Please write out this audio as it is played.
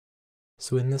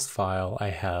So in this file, I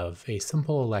have a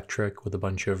simple electric with a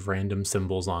bunch of random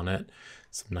symbols on it,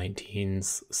 some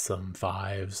 19s, some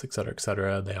 5s, etc.,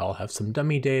 etc. They all have some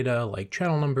dummy data like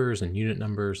channel numbers and unit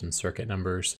numbers and circuit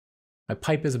numbers. My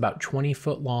pipe is about 20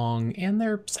 foot long, and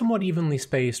they're somewhat evenly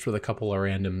spaced with a couple of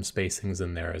random spacings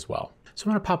in there as well. So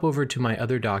I'm going to pop over to my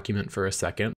other document for a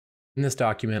second. In this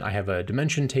document, I have a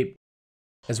dimension tape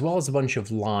as well as a bunch of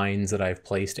lines that I've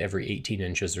placed every 18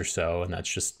 inches or so, and that's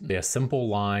just a simple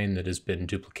line that has been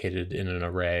duplicated in an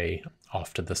array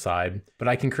off to the side. But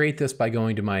I can create this by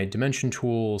going to my dimension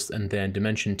tools and then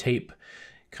dimension tape,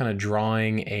 kind of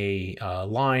drawing a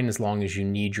line as long as you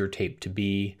need your tape to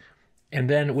be. And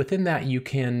then within that, you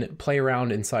can play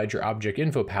around inside your object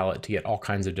info palette to get all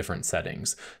kinds of different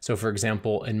settings. So for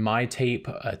example, in my tape,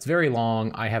 it's very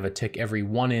long. I have a tick every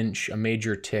 1 inch, a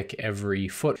major tick every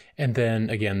foot. And then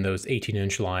again, those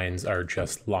 18-inch lines are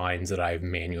just lines that I've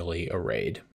manually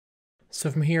arrayed.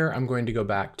 So from here, I'm going to go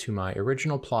back to my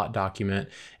original plot document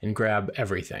and grab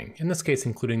everything, in this case,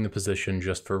 including the position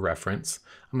just for reference.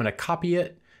 I'm going to copy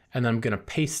it, and then I'm going to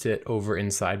paste it over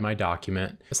inside my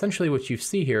document. Essentially what you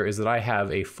see here is that I have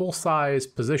a full-size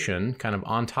position kind of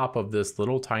on top of this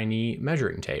little tiny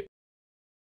measuring tape.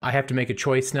 I have to make a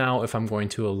choice now if I'm going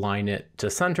to align it to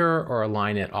center or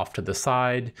align it off to the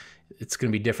side. It's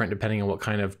going to be different depending on what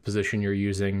kind of position you're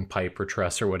using, pipe or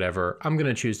truss or whatever. I'm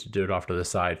going to choose to do it off to the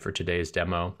side for today's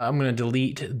demo. I'm going to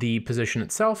delete the position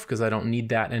itself because I don't need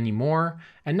that anymore.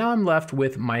 And now I'm left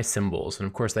with my symbols. And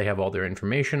of course they have all their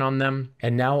information on them.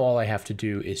 And now all I have to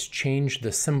do is change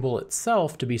the symbol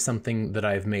itself to be something that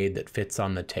I've made that fits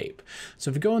on the tape.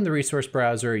 So if you go in the resource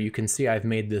browser, you can see I've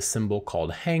made this symbol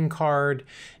called hang card.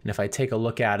 And if I take a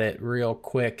look at it real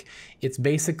quick, it's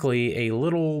basically a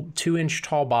little 2-inch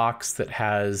tall box that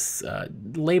has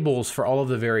labels for all of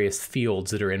the various fields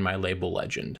that are in my label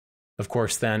legend. Of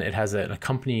course, then it has an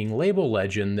accompanying label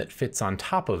legend that fits on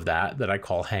top of that I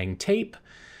call hang tape.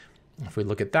 If we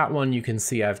look at that one, you can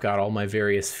see I've got all my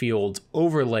various fields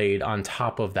overlaid on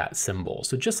top of that symbol.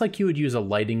 So just like you would use a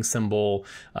lighting symbol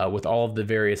with all of the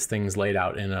various things laid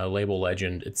out in a label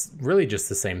legend, it's really just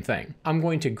the same thing. I'm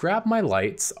going to grab my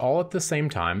lights all at the same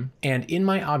time, and in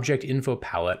my object info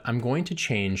palette, I'm going to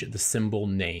change the symbol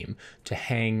name to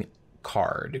hang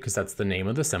card because that's the name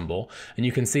of the symbol. And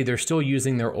you can see they're still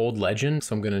using their old legend,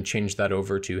 so I'm going to change that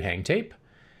over to hang tape.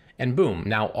 And boom,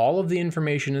 now all of the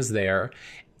information is there.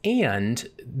 And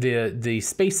the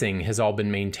spacing has all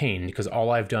been maintained because all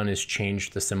I've done is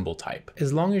change the symbol type.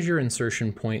 As long as your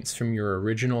insertion points from your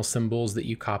original symbols that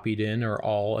you copied in are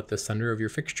all at the center of your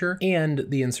fixture, and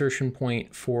the insertion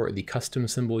point for the custom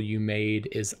symbol you made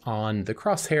is on the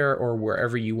crosshair or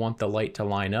wherever you want the light to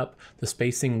line up, the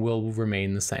spacing will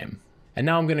remain the same. And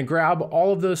now I'm going to grab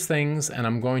all of those things and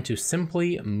I'm going to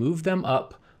simply move them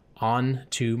up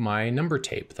onto my number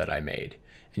tape that I made.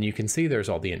 And you can see there's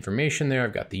all the information there.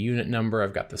 I've got the unit number,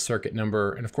 I've got the circuit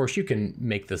number, and of course you can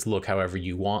make this look however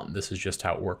you want. This is just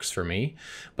how it works for me.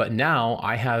 But now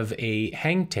I have a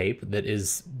hang tape that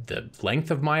is the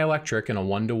length of my electric in a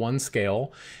 1-to-1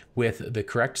 scale with the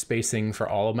correct spacing for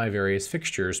all of my various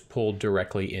fixtures pulled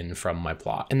directly in from my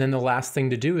plot. And then the last thing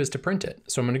to do is to print it.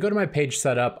 So I'm going to go to my page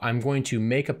setup. I'm going to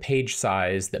make a page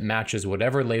size that matches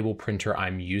whatever label printer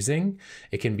I'm using.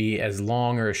 It can be as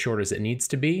long or as short as it needs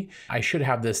to be. I should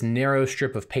have this narrow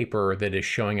strip of paper that is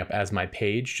showing up as my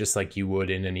page, just like you would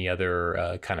in any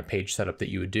other kind of page setup that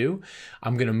you would do.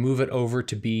 I'm going to move it over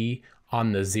to be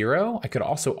on the 0. I could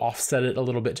also offset it a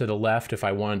little bit to the left if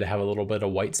I wanted to have a little bit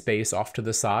of white space off to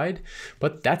the side,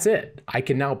 but that's it. I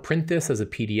can now print this as a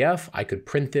PDF. I could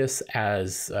print this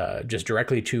as just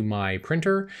directly to my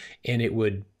printer, and it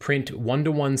would print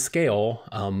 1-to-1 scale,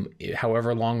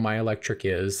 however long my electric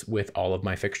is, with all of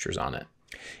my fixtures on it.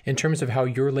 In terms of how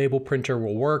your label printer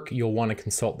will work, you'll want to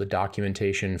consult the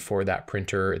documentation for that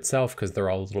printer itself because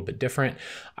they're all a little bit different.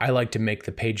 I like to make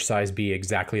the page size be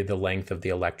exactly the length of the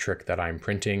electric that I'm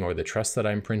printing or the truss that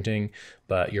I'm printing,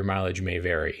 but your mileage may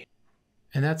vary.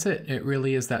 And that's it. It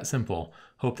really is that simple.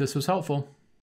 Hope this was helpful.